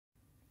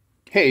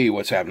Hey,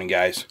 what's happening,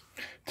 guys?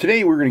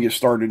 Today we're going to get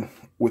started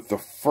with the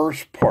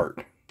first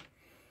part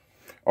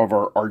of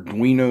our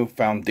Arduino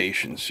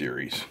Foundation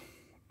series.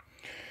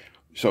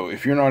 So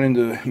if you're not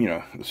into,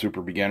 the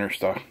super beginner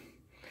stuff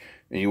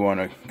and you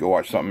want to go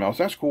watch something else,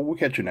 that's cool. We'll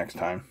catch you next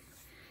time.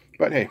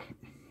 But hey,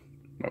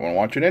 might want to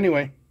watch it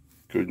anyway.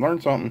 Could learn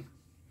something.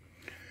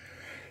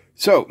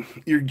 So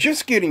you're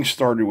just getting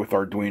started with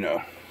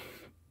Arduino.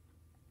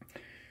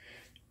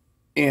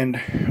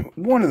 And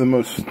one of the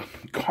most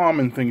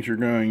common things you're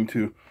going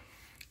to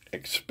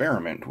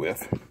experiment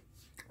with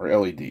are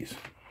LEDs.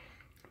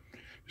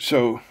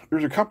 So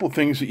there's a couple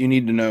things that you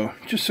need to know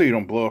just so you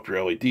don't blow up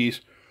your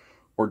LEDs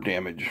or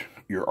damage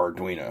your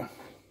Arduino.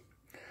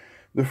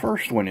 The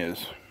first one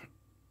is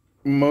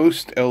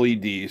most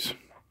LEDs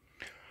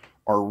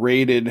are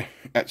rated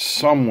at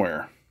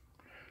somewhere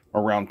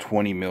around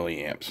 20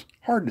 milliamps.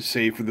 Hard to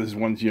say for those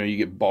ones, you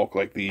get bulk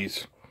like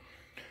these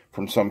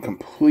from some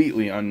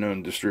completely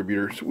unknown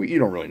distributor, so you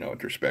don't really know what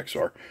their specs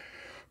are.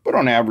 But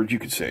on average, you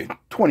could say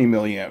 20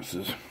 milliamps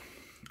is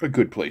a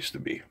good place to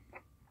be.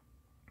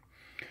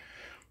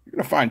 You're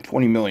going to find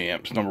 20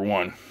 milliamps, number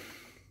one,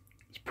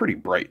 it's pretty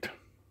bright.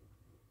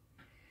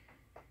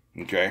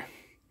 Okay?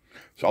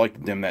 So I like to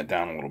dim that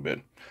down a little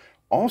bit.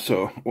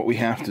 Also, what we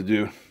have to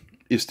do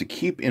is to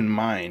keep in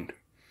mind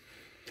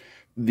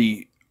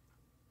the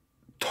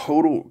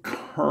total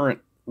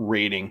current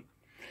rating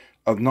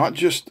of not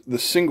just the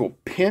single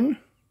pin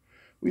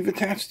we've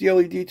attached the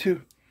LED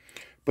to,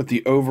 but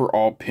the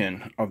overall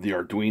pin of the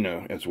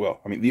Arduino as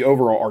well. I mean, the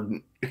overall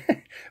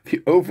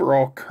the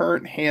overall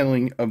current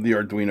handling of the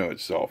Arduino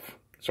itself.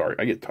 Sorry,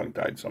 I get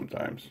tongue-tied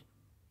sometimes.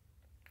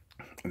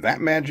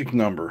 That magic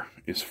number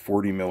is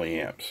 40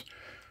 milliamps.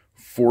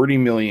 40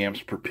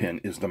 milliamps per pin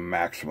is the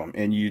maximum,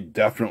 and you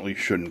definitely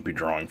shouldn't be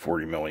drawing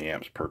 40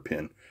 milliamps per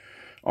pin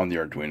on the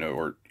Arduino,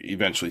 or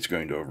eventually it's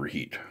going to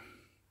overheat.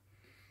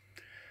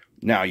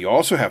 Now, you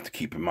also have to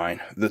keep in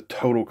mind the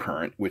total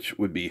current, which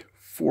would be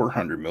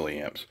 400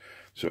 milliamps.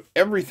 So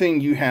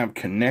everything you have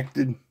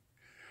connected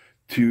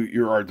to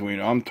your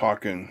Arduino, I'm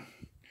talking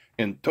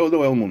in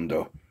todo el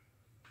mundo,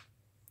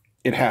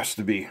 it has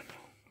to be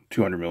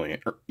 200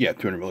 milliamps.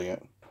 200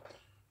 milliamps.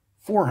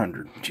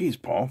 400. Geez,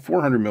 Paul,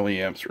 400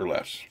 milliamps or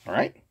less. All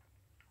right?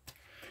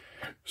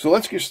 So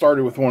let's get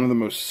started with one of the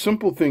most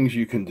simple things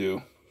you can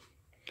do,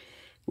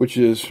 which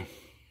is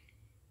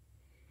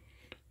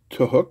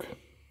to hook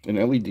an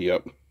LED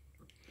up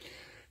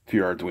to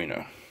your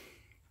Arduino.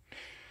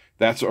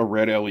 That's a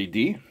red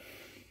LED.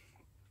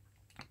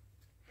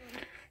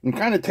 And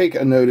kind of take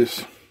a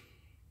notice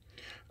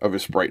of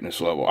its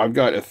brightness level. I've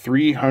got a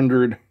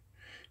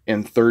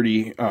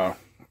 330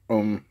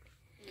 ohm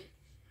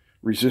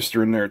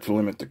resistor in there to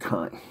limit the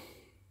current.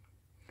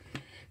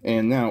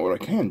 And now what I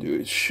can do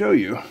is show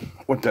you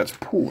what that's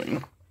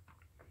pulling.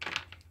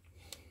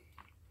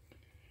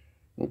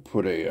 We'll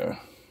put a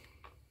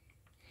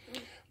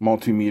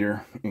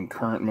multimeter in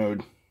current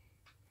mode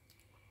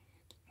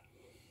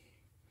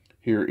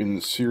here in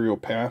the serial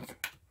path,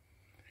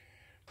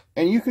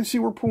 and you can see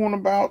we're pulling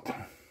about,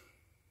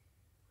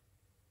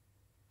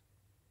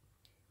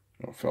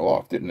 it fell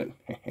off, didn't it?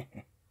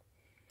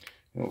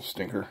 Little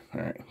stinker.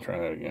 All right, try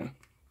that again.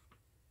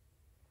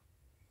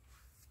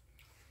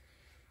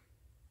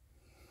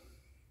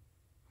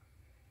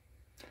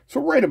 So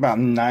right about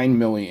 9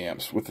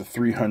 milliamps with a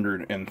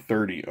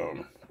 330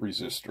 ohm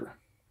resistor.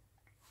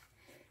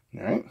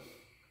 All right.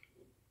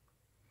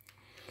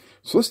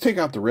 So let's take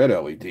out the red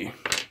LED, and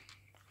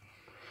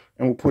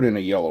we'll put in a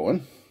yellow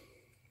one.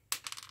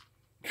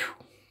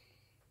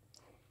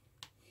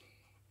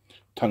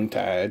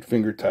 Tongue-tied,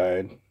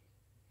 finger-tied.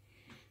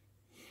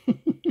 All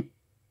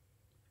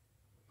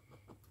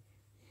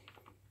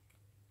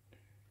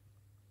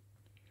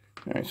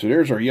right, so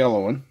there's our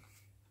yellow one.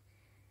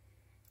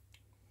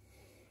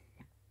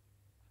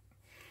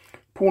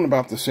 Pulling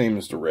about the same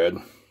as the red.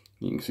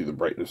 You can see the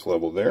brightness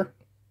level there.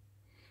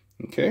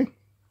 Okay.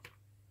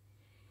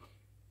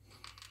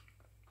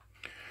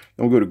 Then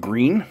we'll go to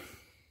green.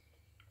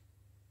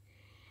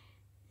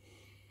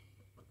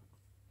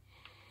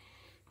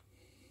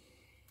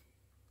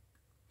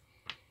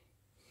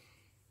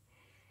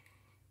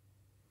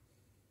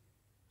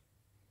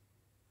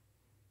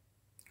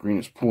 Green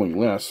is pulling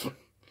less,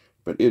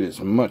 but it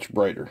is much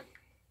brighter.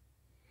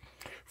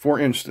 For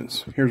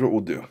instance, here's what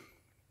we'll do.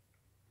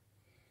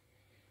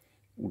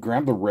 We'll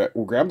grab the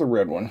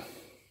red one,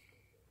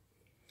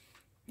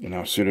 and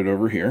I'll sit it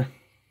over here.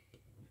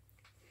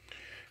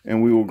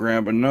 And we will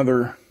grab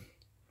another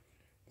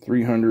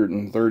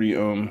 330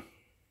 ohm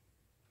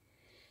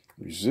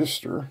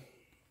resistor.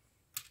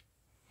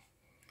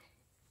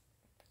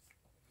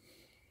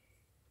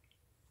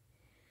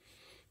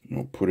 And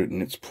we'll put it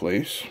in its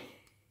place.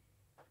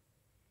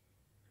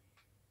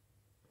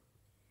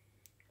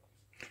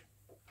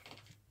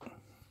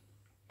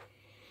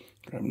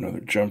 Grab another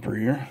jumper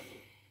here.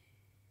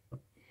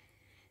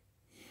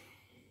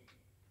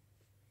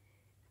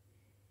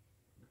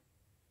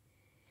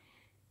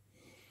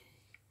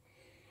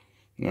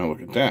 Now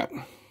look at that.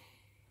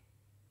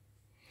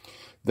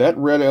 That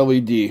red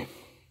LED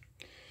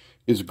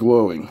is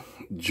glowing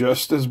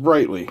just as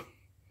brightly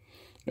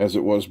as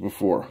it was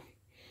before.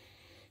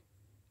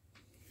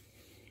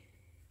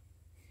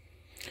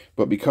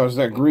 But because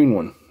that green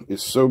one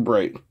is so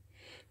bright,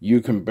 you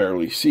can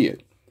barely see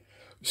it.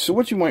 So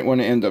what you might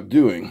want to end up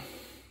doing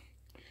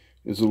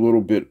is a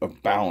little bit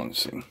of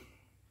balancing.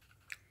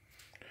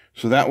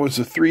 So that was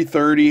the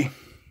 330.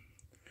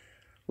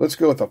 Let's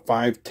go with a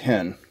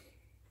 510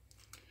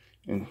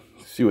 and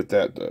see what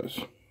that does.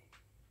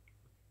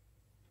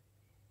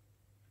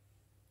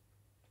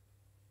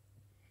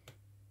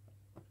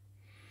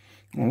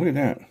 Oh, look at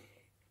that.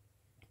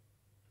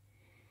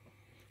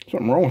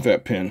 Something wrong with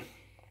that pin.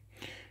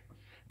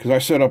 Because I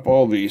set up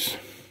all these.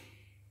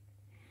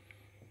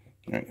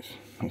 Nice.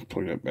 Let's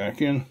plug that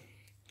back in.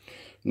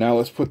 Now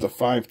let's put the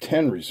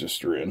 510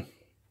 resistor in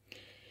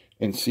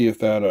and see if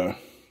that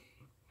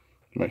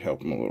might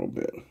help them a little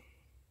bit.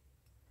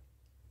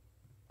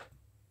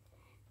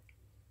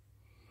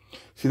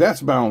 See,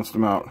 that's balanced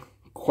them out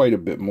quite a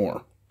bit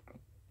more.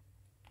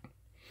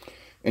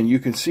 And you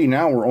can see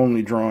now we're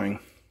only drawing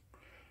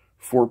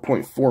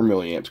 4.4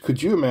 milliamps.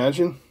 Could you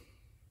imagine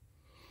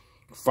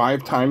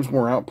 5 times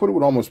more output? It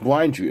would almost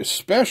blind you,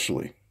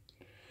 especially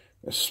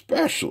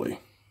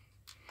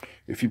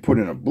if you put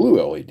in a blue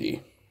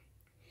LED,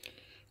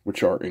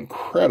 which are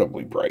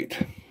incredibly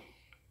bright.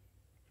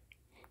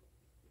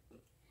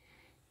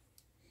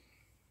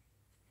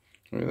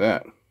 Look at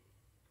that.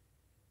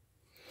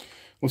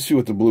 Let's see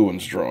what the blue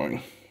one's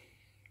drawing.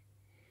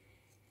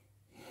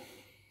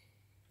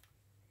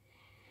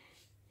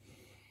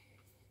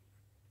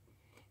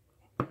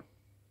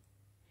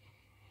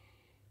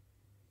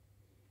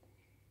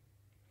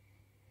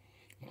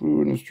 Blue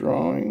one is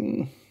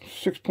drawing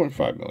 6.5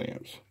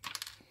 milliamps.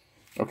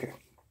 Okay,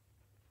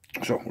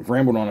 so we've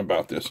rambled on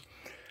about this.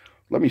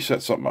 Let me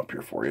set something up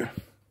here for you.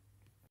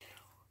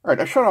 All right,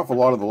 I shut off a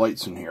lot of the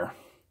lights in here.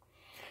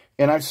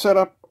 And I've set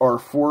up our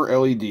 4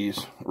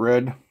 LEDs,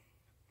 red,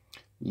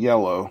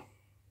 yellow,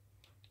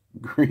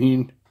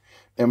 green,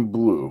 and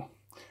blue,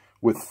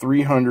 with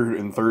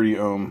 330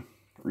 ohm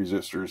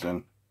resistors.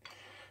 And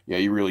yeah,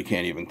 you really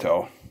can't even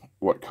tell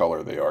what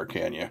color they are,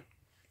 can you?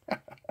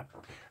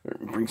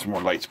 Bring some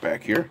more lights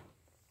back here.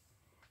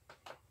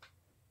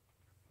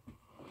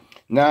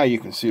 Now you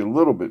can see a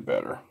little bit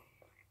better.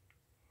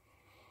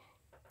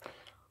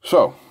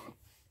 So,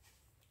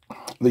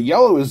 the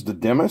yellow is the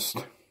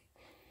dimmest.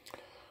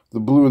 The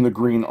blue and the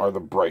green are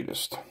the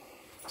brightest.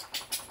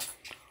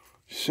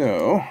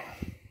 So,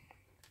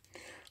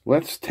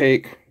 let's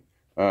take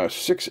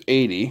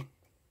 680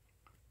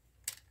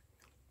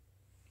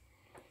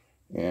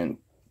 and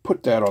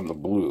put that on the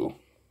blue.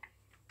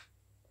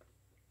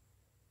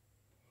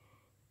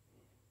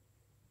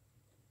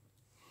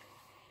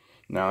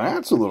 Now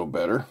that's a little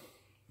better.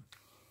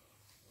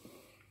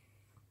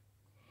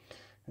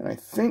 And I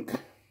think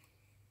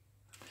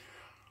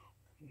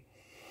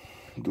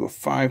I'll do a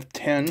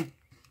 510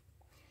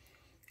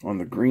 on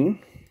the green.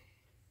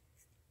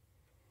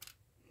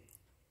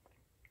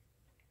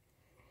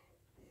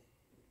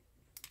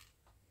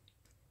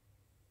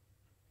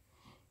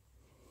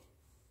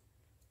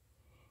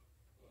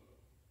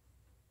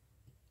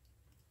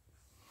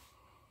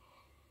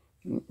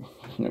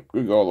 Yep,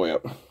 we go all the way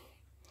up.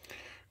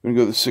 I'm going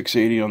to go the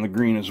 680 on the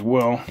green as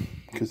well,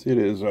 because it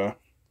is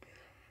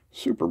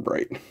super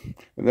bright.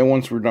 And then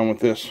once we're done with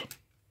this,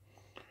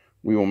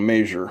 we will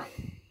measure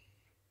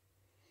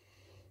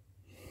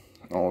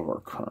all of our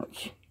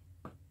currents.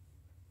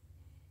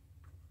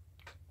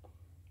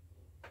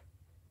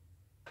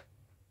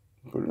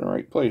 Put it in the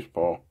right place,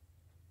 Paul.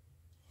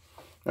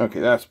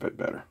 Okay, that's a bit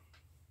better.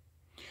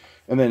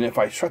 And then if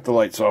I shut the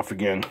lights off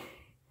again,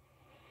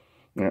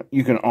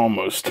 you can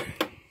almost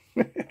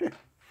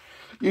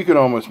you can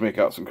almost make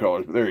out some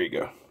colors, but there you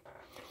go.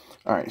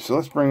 All right, so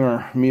let's bring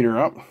our meter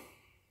up.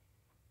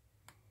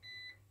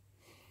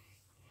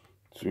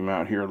 Zoom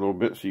out here a little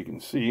bit so you can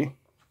see.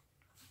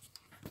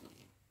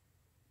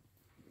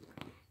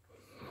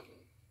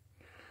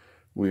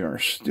 We are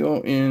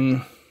still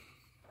in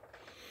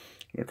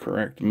the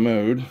correct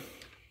mode.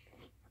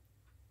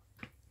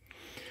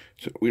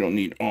 So we don't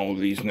need all of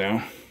these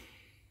now.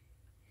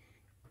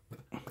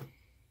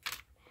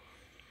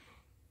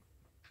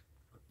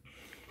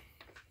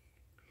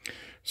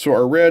 So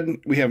our red,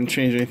 we haven't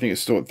changed anything. It's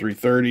still at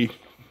 330.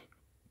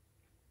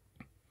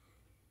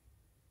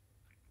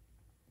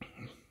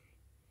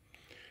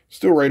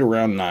 Still right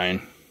around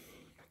 9.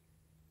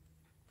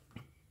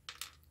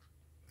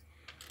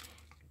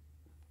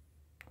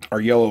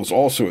 Our yellow is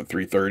also at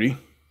 330.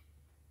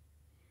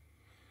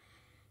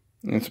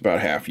 And it's about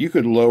half. You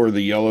could lower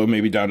the yellow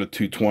maybe down to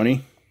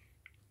 220.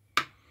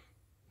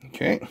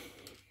 Okay.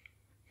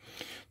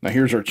 Now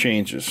here's our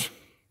changes.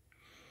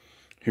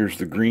 Here's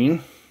the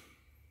green.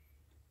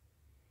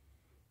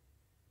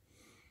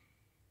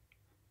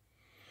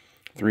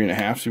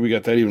 3.5. See, we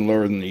got that even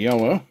lower than the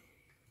yellow.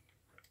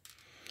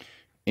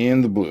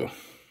 And the blue.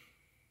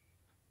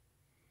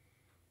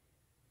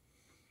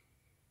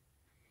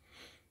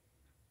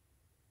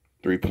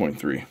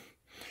 .3.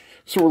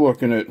 So we're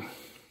looking at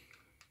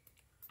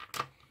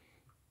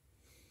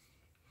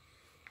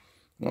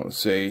let's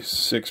say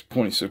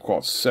 6.6 call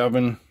it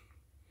 7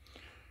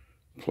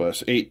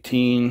 plus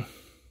 18.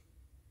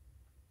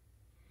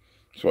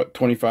 So what,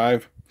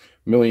 25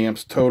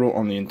 milliamps total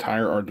on the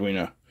entire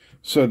Arduino.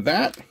 So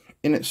that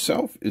in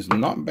itself is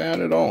not bad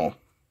at all.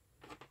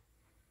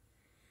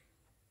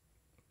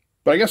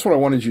 But I guess what I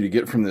wanted you to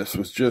get from this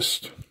was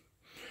just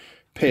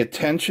pay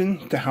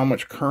attention to how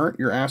much current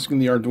you're asking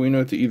the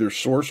Arduino to either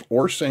source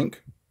or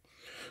sink.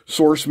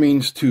 Source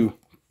means to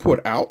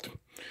put out.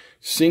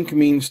 Sink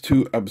means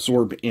to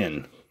absorb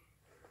in.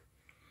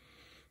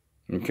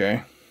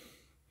 Okay?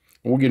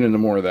 We'll get into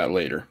more of that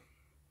later.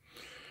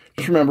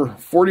 Just remember,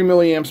 40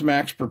 milliamps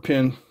max per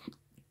pin.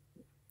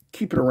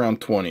 Keep it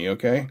around 20,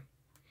 okay?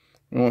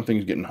 I don't want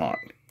things getting hot.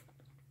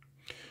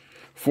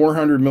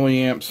 400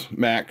 milliamps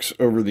max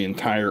over the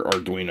entire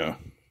Arduino.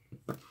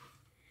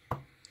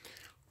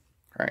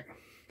 Alright,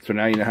 so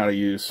now you know how to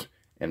use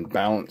and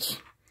balance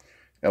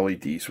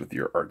LEDs with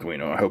your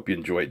Arduino. I hope you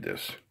enjoyed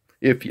this.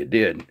 If you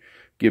did,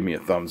 give me a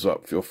thumbs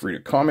up. Feel free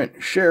to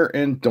comment, share,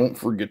 and don't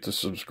forget to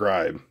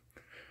subscribe.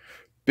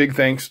 Big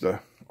thanks to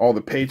all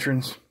the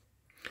patrons.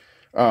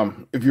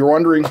 If you're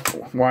wondering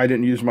why I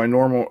didn't use my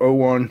normal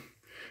 01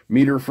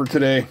 meter for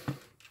today,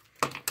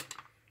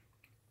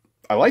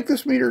 I like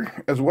this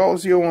meter as well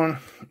as the 01,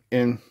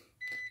 and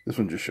this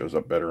one just shows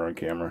up better on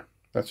camera.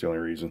 That's the only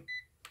reason.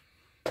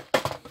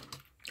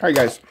 Alright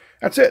guys,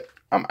 that's it.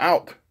 I'm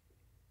out.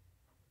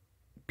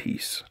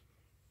 Peace.